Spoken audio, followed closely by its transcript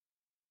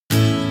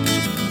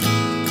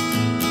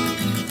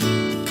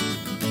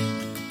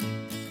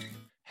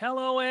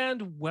Hello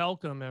and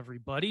welcome,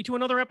 everybody, to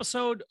another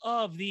episode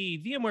of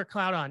the VMware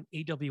Cloud on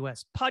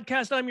AWS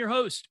podcast. I'm your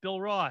host,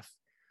 Bill Roth,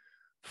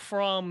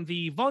 from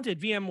the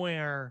vaunted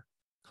VMware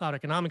Cloud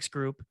Economics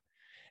Group.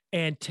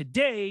 And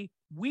today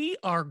we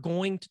are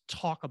going to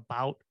talk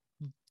about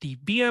the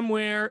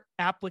VMware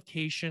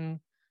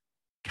Application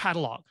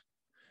Catalog.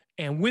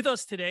 And with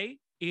us today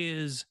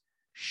is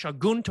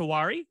Shagun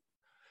Tiwari,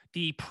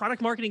 the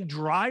product marketing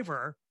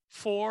driver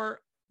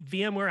for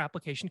VMware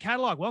Application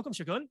Catalog. Welcome,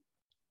 Shagun.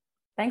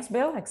 Thanks,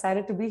 Bill.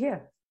 Excited to be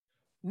here.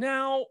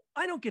 Now,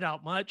 I don't get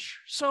out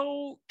much,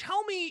 so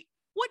tell me,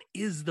 what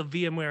is the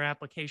VMware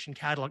Application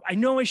Catalog? I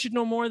know I should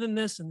know more than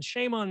this, and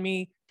shame on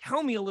me.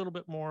 Tell me a little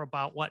bit more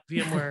about what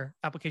VMware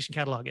Application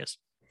Catalog is.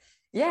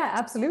 Yeah,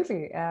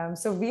 absolutely.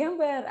 So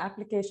VMware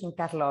Application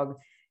Catalog,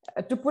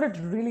 to put it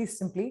really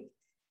simply,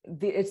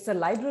 it's a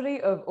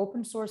library of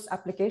open source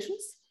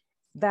applications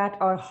that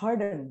are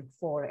hardened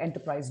for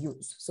enterprise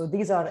use. So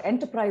these are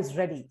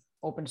enterprise-ready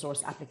open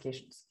source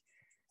applications.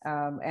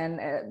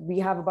 We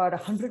have about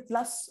 100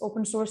 plus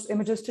open source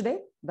images today.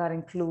 That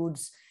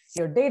includes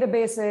your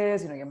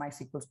databases, your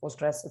MySQL,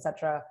 Postgres,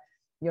 etc.,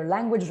 your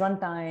language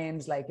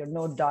runtimes like your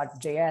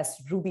Node.js,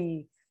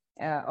 Ruby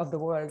of the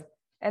world.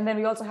 And then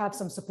we also have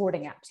some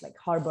supporting apps like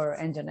Harbor,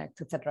 Nginx,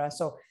 etc.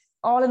 So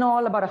all in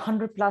all, about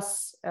 100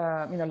 plus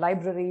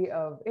library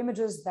of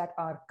images that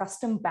are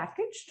custom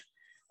packaged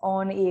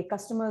on a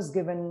customer's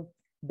given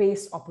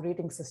base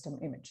operating system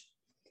image.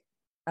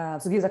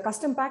 So these are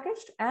custom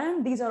packaged,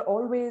 and these are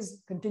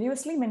always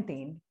continuously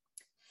maintained,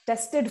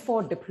 tested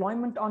for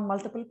deployment on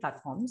multiple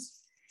platforms.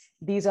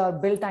 These are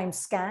built time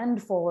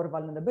scanned for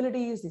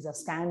vulnerabilities. These are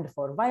scanned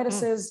for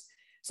viruses.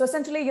 So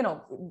essentially,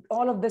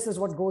 all of this is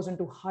what goes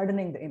into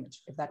hardening the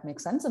image, if that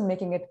makes sense, and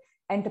making it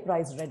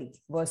enterprise ready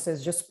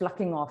versus just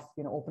plucking off,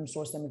 open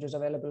source images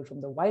available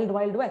from the wild,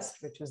 wild west,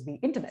 which is the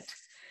internet.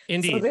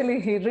 Indeed. So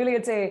really,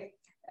 it's a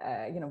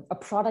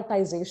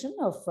productization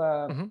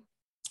of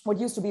what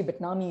used to be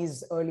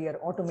Vietnamese earlier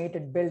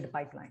automated build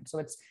pipeline. So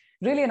it's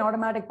really an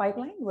automatic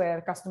pipeline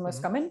where customers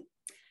come in,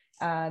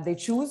 they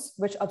choose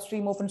which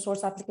upstream open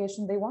source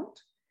application they want,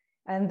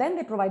 and then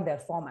they provide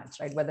their formats,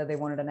 right? Whether they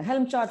want it in a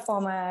Helm chart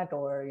format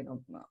or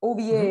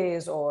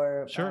OVAs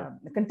or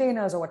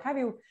containers or what have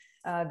you.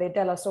 They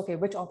tell us, okay,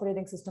 which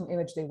operating system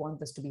image they want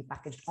this to be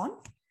packaged on.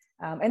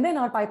 And then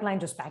our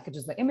pipeline just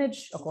packages the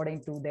image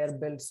according to their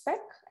build spec,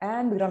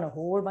 and we run a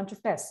whole bunch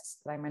of tests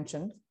that I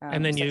mentioned.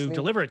 And then you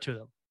deliver it to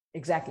them.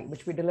 Exactly,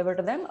 which we deliver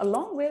to them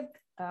along with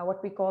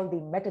what we call the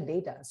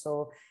metadata.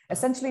 So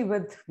essentially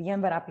with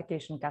VMware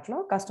Application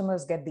Catalog,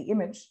 customers get the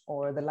image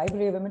or the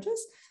library of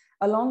images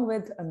along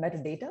with a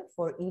metadata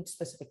for each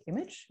specific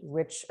image,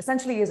 which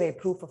essentially is a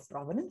proof of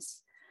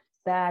provenance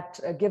that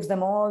gives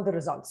them all the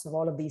results of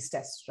all of these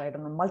tests, right?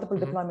 On multiple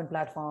deployment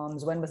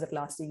platforms, when was it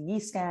last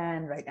CVE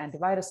scanned, right?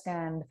 Antivirus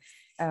scanned,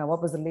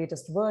 what was the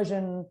latest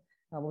version,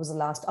 what was the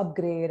last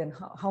upgrade, and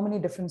how many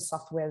different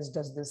softwares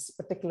does this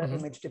particular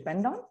image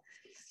depend on?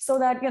 So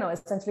that,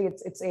 essentially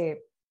it's a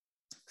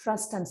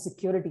trust and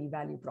security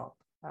value prop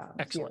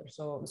Excellent.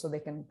 here. So they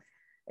can,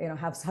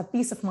 have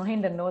peace of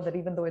mind and know that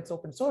even though it's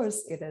open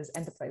source, it is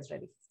enterprise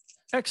ready.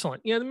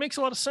 Excellent. Yeah, that makes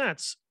a lot of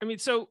sense. I mean,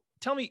 so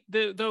tell me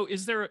though,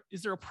 is there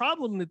a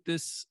problem that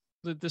this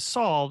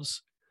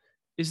solves?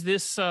 Is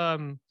this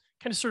kind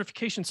of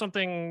certification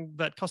something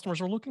that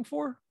customers are looking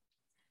for?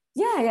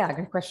 Yeah,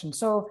 good question.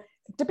 So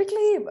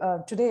typically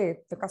today,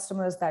 the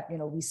customers that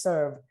we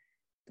serve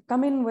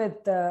come in with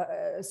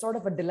sort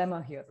of a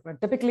dilemma here.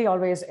 Typically,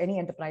 always any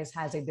enterprise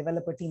has a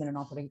developer team and an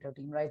operator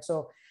team, right?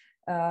 So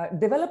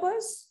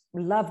developers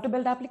love to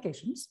build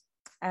applications,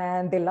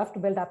 and they love to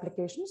build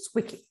applications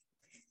quickly,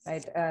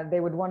 right? They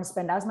would want to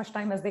spend as much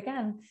time as they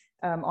can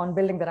on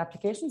building their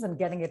applications and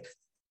getting it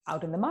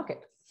out in the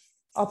market.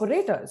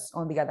 Operators,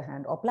 on the other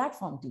hand, or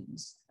platform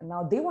teams,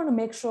 now they want to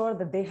make sure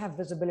that they have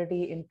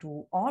visibility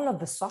into all of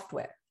the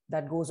software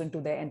that goes into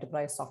their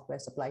enterprise software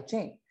supply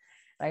chain.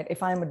 Right?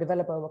 If I'm a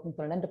developer working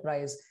for an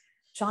enterprise,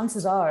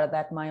 chances are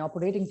that my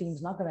operating team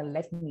is not going to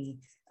let me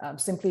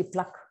simply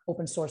pluck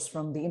open source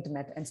from the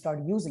internet and start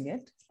using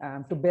it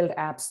to build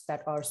apps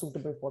that are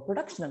suitable for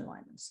production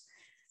environments,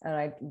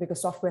 right?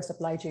 Because software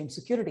supply chain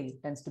security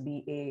tends to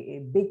be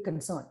a big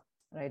concern,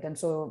 right? And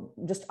so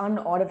just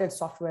unaudited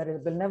software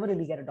will never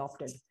really get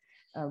adopted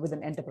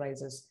within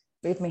enterprises.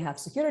 It may have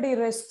security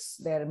risks.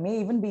 There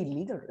may even be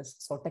legal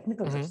risks or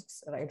technical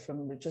risks, right?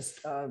 From just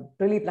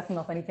really plucking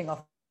off anything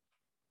off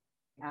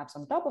apps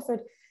on top of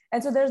it.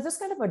 And so there's this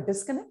kind of a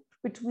disconnect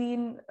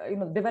between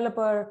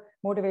developer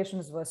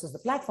motivations versus the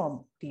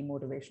platform team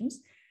motivations.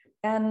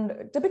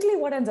 And typically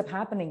what ends up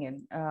happening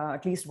in,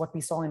 at least what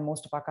we saw in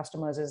most of our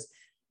customers, is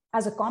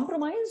as a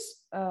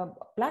compromise,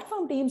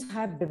 platform teams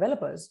have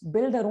developers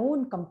build their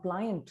own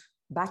compliant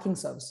backing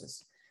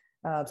services,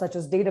 such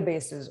as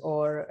databases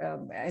or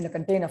in a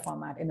container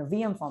format, in a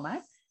VM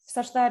format,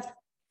 such that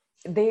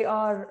they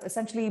are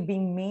essentially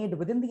being made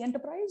within the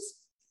enterprise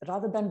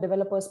rather than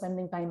developers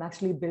spending time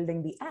actually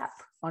building the app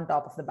on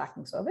top of the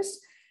backing service,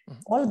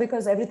 all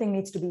because everything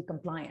needs to be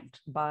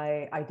compliant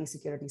by IT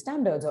security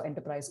standards or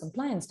enterprise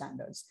compliance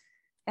standards.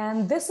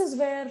 And this is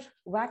where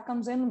WAC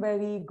comes in, where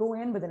we go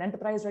in with an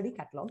enterprise-ready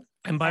catalog.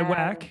 And by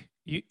WAC,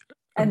 you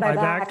and by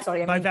VAC,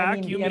 sorry, I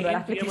mean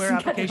VMware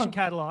Application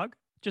Catalog,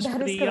 just that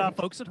for the correct.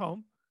 Folks at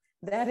home.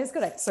 That is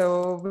correct.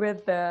 So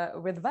with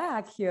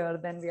VAC here,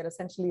 then we are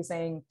essentially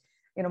saying,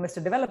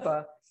 Mr.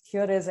 Developer,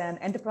 here is an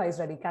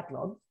enterprise-ready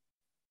catalog.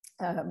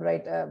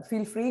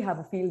 Feel free, have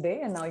a field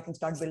day, and now you can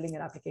start building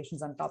your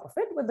applications on top of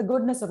it with the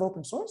goodness of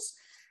open source.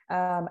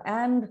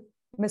 And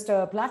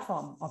Mr.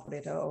 Platform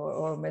Operator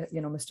or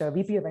Mr.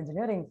 VP of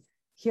Engineering,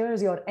 here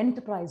is your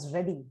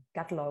enterprise-ready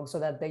catalog so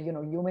that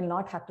you will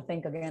not have to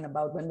think again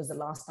about when was the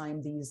last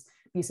time these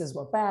pieces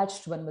were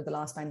patched, when was the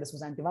last time this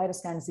was antivirus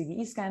scanned,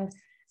 CVE scanned,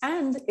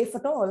 and if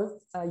at all,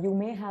 you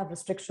may have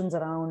restrictions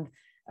around.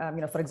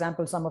 For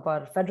example, some of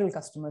our federal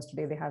customers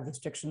today, they have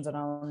restrictions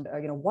around,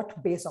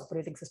 what base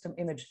operating system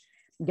image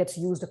gets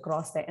used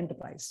across their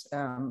enterprise.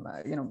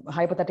 A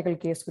hypothetical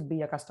case could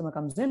be a customer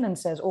comes in and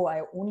says, oh,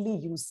 I only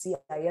use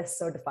CIS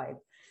certified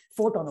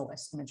Photon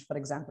OS image, for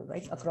example,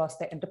 right, across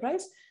their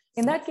enterprise.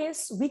 In that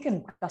case, we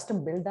can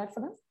custom build that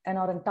for them, and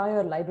our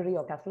entire library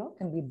or catalog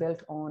can be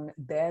built on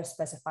their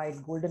specified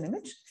golden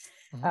image,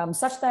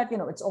 such that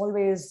it's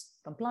always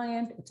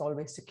compliant, it's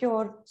always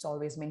secure, it's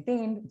always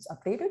maintained, it's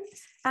updated,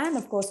 and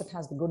of course, it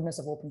has the goodness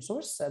of open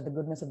source, the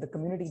goodness of the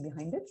community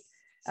behind it,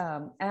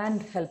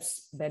 and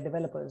helps their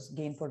developers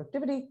gain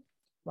productivity,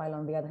 while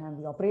on the other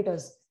hand, the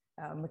operators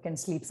can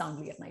sleep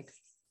soundly at night.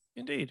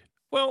 Indeed.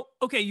 Well,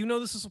 okay,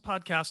 this is a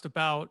podcast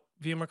about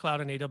VMware Cloud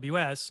and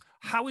AWS.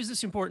 How is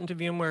this important to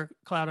VMware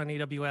Cloud and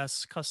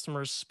AWS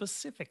customers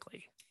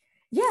specifically?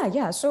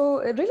 Yeah.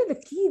 So really the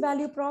key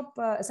value prop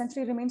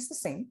essentially remains the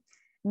same.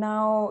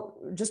 Now,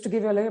 just to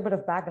give you a little bit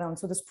of background,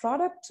 so this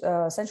product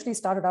essentially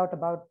started out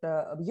about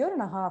a year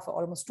and a half,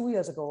 almost 2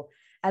 years ago,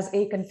 as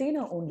a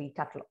container-only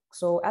catalog.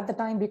 So at the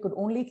time, we could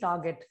only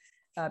target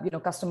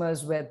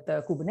customers with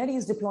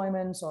Kubernetes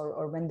deployments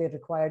or when they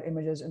required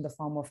images in the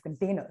form of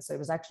containers. So it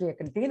was actually a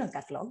container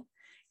catalog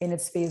in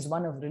its phase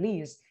 1 of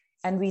release.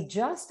 And we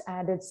just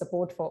added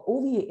support for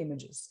OVA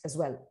images as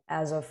well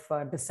as of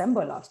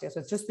December last year. So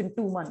it's just been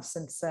 2 months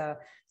since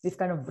we've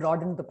kind of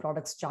broadened the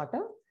product's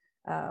charter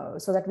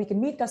so that we can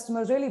meet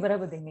customers really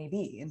wherever they may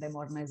be in their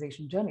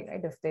modernization journey,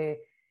 right?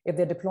 If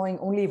they're deploying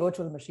only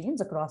virtual machines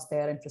across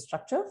their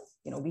infrastructure,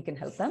 we can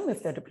help them.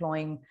 If they're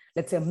deploying,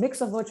 let's say, a mix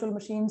of virtual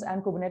machines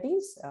and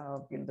Kubernetes,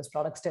 this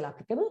product's still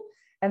applicable.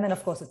 And then,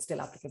 of course, it's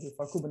still applicable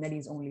for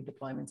Kubernetes-only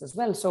deployments as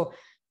well. So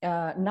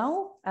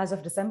now, as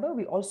of December,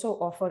 we also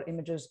offer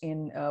images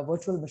in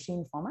virtual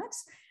machine formats.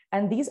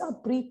 And these are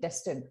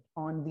pre-tested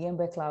on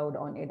VMware Cloud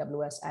on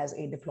AWS as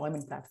a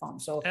deployment platform.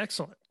 So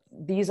excellent.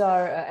 These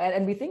are,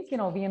 and we think,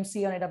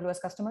 VMC on AWS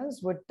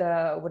customers would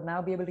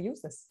now be able to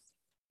use this.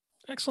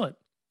 Excellent.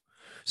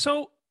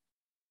 So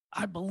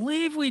I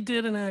believe we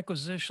did an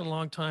acquisition a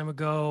long time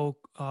ago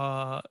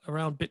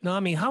around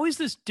Bitnami. How is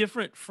this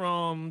different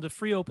from the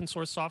free open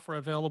source software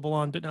available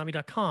on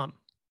bitnami.com?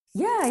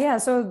 Yeah.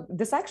 So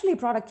this actually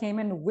product came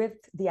in with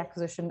the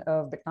acquisition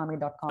of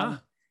bitnami.com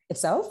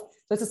itself. So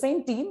it's the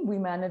same team. We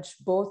manage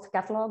both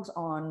catalogs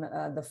on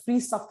the free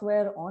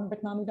software on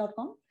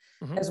bitnami.com,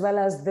 as well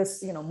as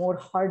this, more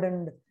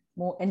hardened,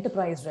 more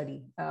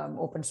enterprise-ready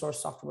open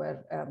source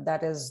software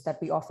that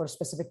we offer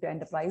specific to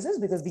enterprises,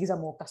 because these are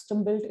more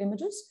custom-built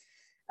images.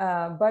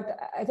 But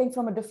I think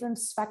from a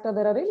difference factor,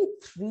 there are really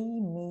 3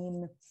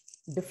 main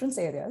difference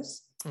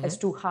areas as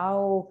to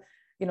how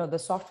the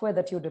software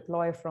that you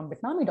deploy from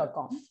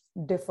bitnami.com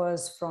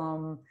differs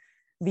from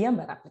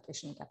VMware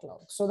Application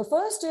Catalog. So the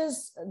first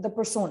is the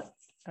persona,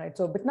 right?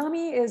 So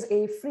Bitnami is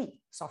a free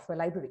software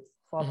library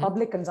for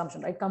public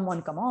consumption, right? Come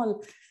one, come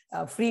all,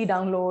 free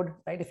download,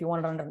 right? If you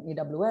want to run it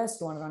on AWS,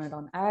 you want to run it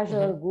on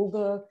Azure,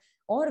 Google,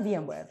 or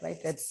VMware, right?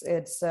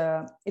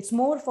 It's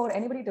more for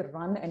anybody to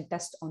run and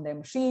test on their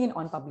machine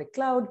on public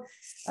cloud,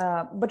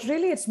 but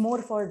really it's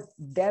more for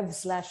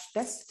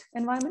dev/test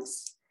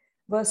environments.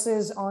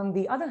 Versus on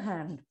the other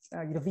hand,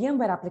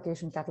 VMware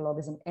Application Catalog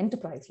is an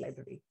enterprise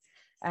library,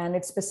 and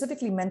it's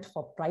specifically meant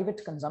for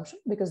private consumption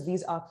because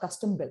these are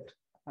custom built.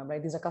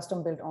 Right, these are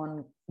custom built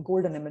on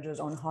golden images,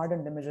 on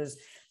hardened images,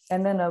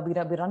 and then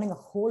we're running a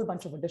whole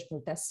bunch of additional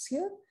tests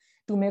here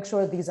to make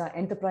sure these are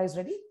enterprise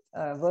ready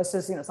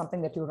versus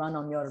something that you run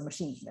on your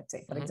machine, let's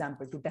say, for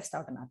example, to test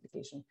out an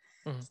application.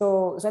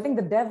 So I think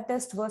the dev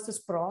test versus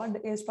prod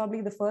is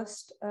probably the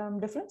first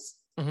difference.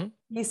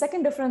 The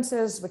second difference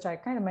is, which I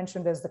kind of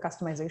mentioned, is the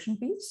customization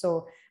piece.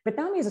 So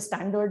Bitnami is a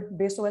standard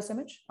base OS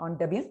image on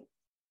Debian,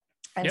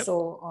 and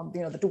so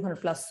the 200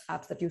 plus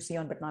apps that you see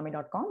on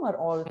bitnami.com are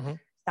all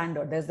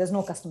standard. There's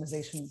no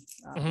customization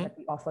that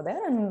we offer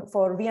there. And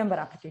for VMware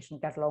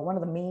Application Catalog, one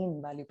of the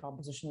main value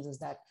propositions is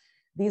that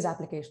these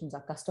applications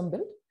are custom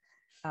built.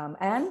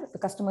 And the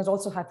customers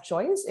also have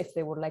choice if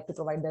they would like to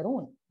provide their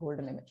own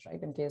golden image,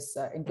 right? In case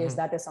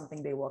that is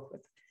something they work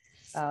with.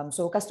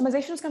 So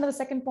customization is kind of the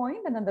second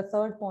point. And then the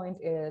third point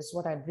is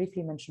what I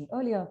briefly mentioned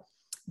earlier,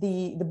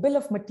 the bill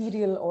of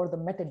material or the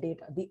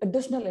metadata, the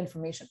additional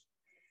information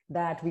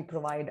that we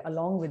provide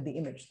along with the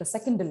image, the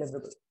second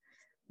deliverable.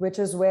 which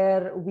is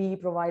where we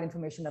provide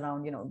information around,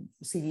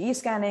 CVE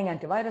scanning,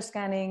 antivirus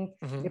scanning,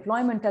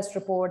 deployment test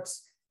reports,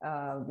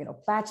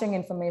 patching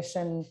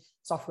information,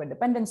 software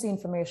dependency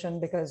information,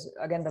 because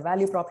again, the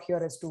value prop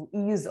here is to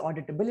ease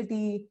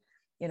auditability,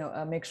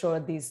 make sure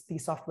these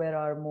software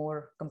are more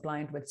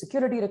compliant with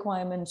security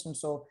requirements. And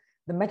so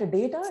the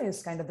metadata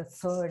is kind of the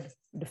third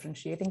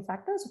differentiating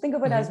factor. So think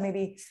of it as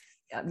maybe,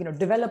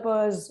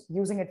 developers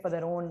using it for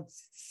their own,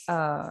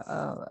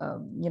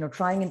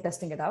 trying and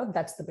testing it out.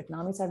 That's the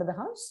Bitnami side of the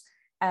house.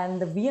 And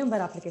the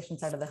VMware application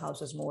side of the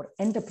house is more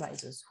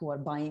enterprises who are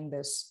buying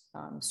this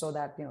so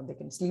that they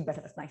can sleep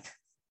better at night.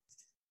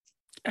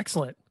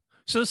 Excellent.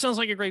 So this sounds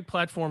like a great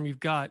platform. You've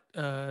got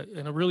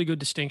and a really good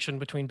distinction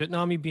between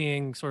Bitnami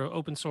being sort of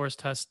open source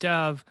test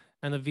dev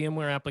and the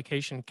VMware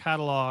application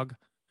catalog,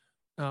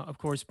 of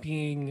course,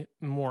 being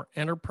more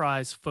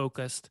enterprise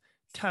focused,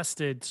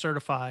 tested,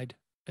 certified,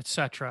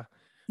 etc.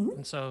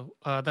 And so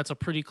that's a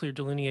pretty clear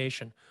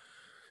delineation.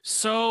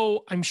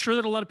 So I'm sure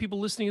that a lot of people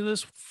listening to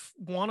this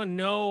want to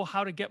know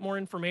how to get more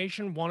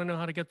information, want to know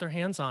how to get their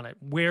hands on it.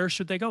 Where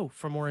should they go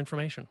for more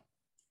information?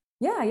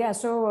 Yeah.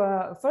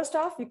 So first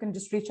off, you can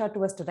just reach out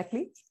to us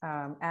directly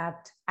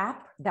at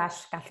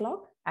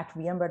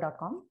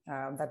app-catalog@vmware.com.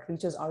 That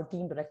reaches our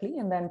team directly.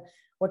 And then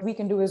what we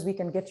can do is we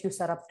can get you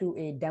set up to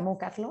a demo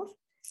catalog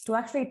to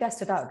actually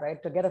test it out,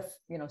 right? To get a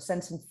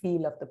sense and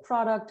feel of the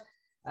product,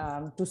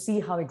 to see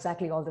how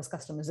exactly all this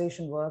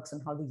customization works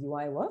and how the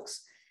UI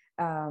works.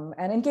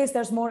 And in case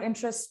there's more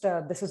interest,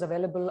 this is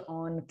available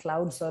on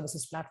cloud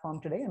services platform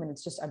today. I mean,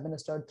 it's just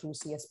administered through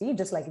CSP,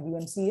 just like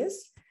VMC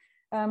is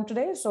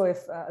today. So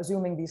if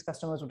assuming these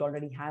customers would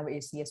already have a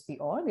CSP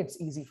org,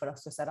 it's easy for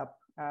us to set up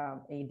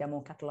a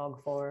demo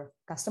catalog for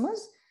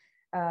customers.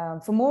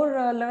 For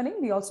more learning,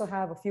 we also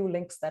have a few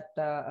links that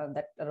are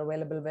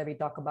available where we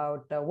talk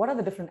about what are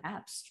the different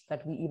apps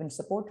that we even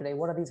support today.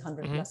 What are these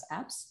 100 plus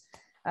apps?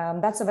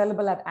 That's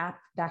available at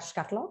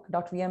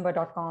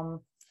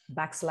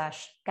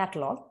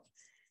app-catalog.vmware.com/catalog.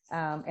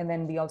 And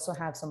then we also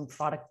have some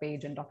product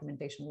page and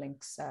documentation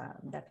links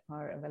that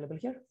are available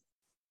here.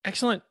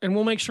 Excellent. And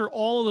we'll make sure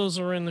all of those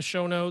are in the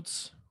show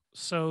notes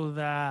so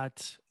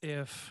that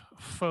if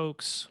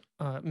folks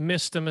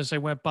missed them as they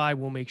went by,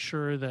 we'll make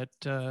sure that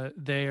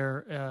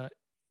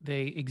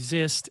they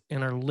exist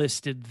and are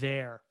listed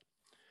there.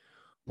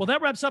 Well,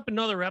 that wraps up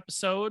another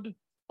episode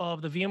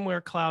of the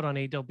VMware Cloud on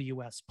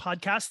AWS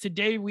podcast.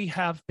 Today, we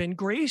have been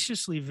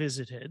graciously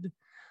visited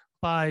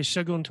by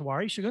Shagun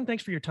Tiwari. Shagun,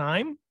 thanks for your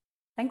time.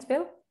 Thanks,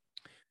 Bill.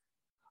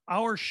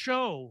 Our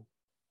show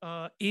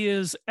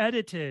is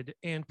edited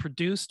and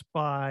produced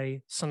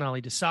by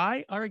Sonali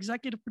Desai. Our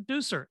executive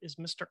producer is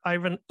Mr.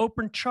 Ivan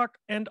Openchuk,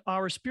 and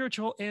our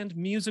spiritual and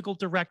musical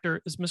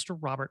director is Mr.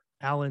 Robert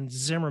Allen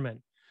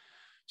Zimmerman.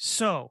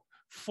 So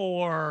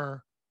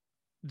for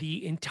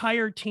the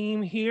entire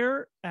team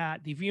here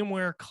at the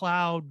VMware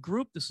Cloud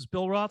Group, this is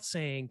Bill Roth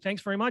saying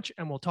thanks very much,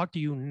 and we'll talk to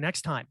you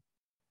next time.